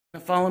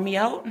Follow me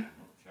out?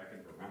 Checking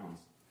for rounds.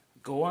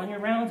 Go on your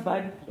rounds,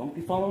 bud. Don't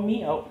be following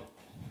me out.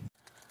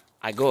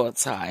 I go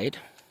outside,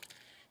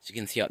 as you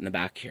can see out in the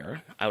back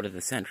here, out of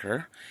the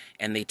center,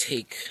 and they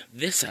take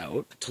this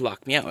out to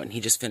lock me out. And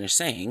he just finished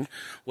saying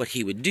what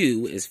he would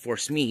do is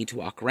force me to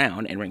walk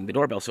around and ring the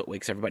doorbell so it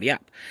wakes everybody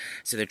up.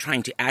 So they're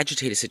trying to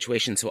agitate a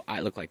situation so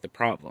I look like the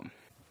problem.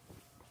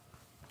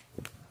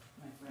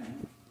 My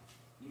friend,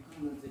 you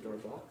can move the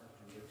doorbell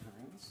 100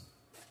 times.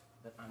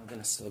 But I'm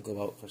gonna still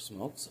go out for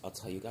smokes. I'll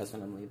tell you guys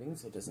when I'm leaving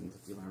so it doesn't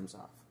put the alarms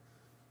off.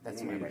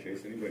 That's my right.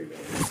 Chase anybody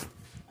down.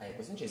 I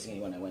wasn't chasing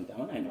anyone. I went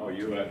down. I know. Oh,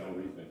 you had no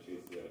reason to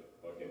chase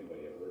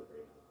anybody at work,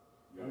 right?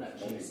 You I'm not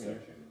chasing.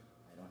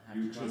 I don't have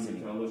you to chase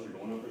anyone. tell us you're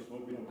going out for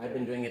smoke. We don't care. I've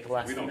been doing it the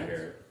last. We don't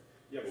care.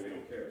 Yeah, but we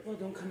don't care. Well,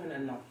 don't come in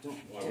and knock. Don't.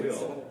 Well, I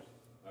will.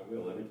 I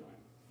will every time.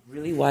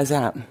 Really? Why's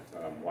that?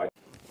 Why?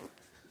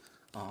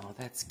 Oh,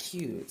 that's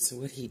cute. So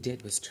what he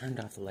did was turned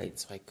off the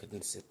lights so I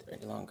couldn't sit there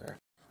any longer.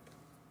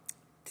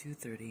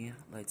 2:30,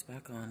 lights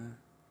back on.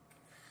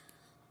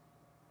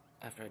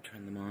 After I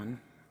turned them on,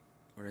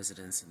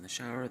 residents in the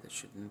shower that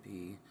shouldn't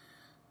be,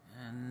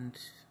 and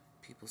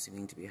people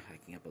seeming to be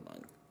hiking up a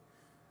lung.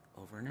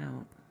 Over and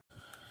out.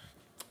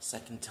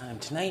 Second time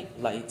tonight,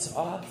 lights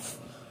off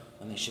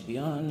when they should be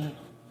on.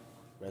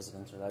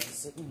 Residents are allowed to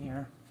sit in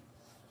here.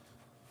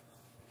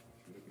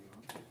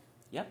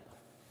 Yep.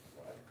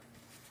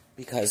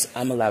 Because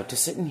I'm allowed to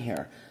sit in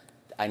here.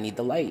 I need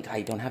the light.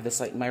 I don't have this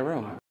light in my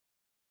room.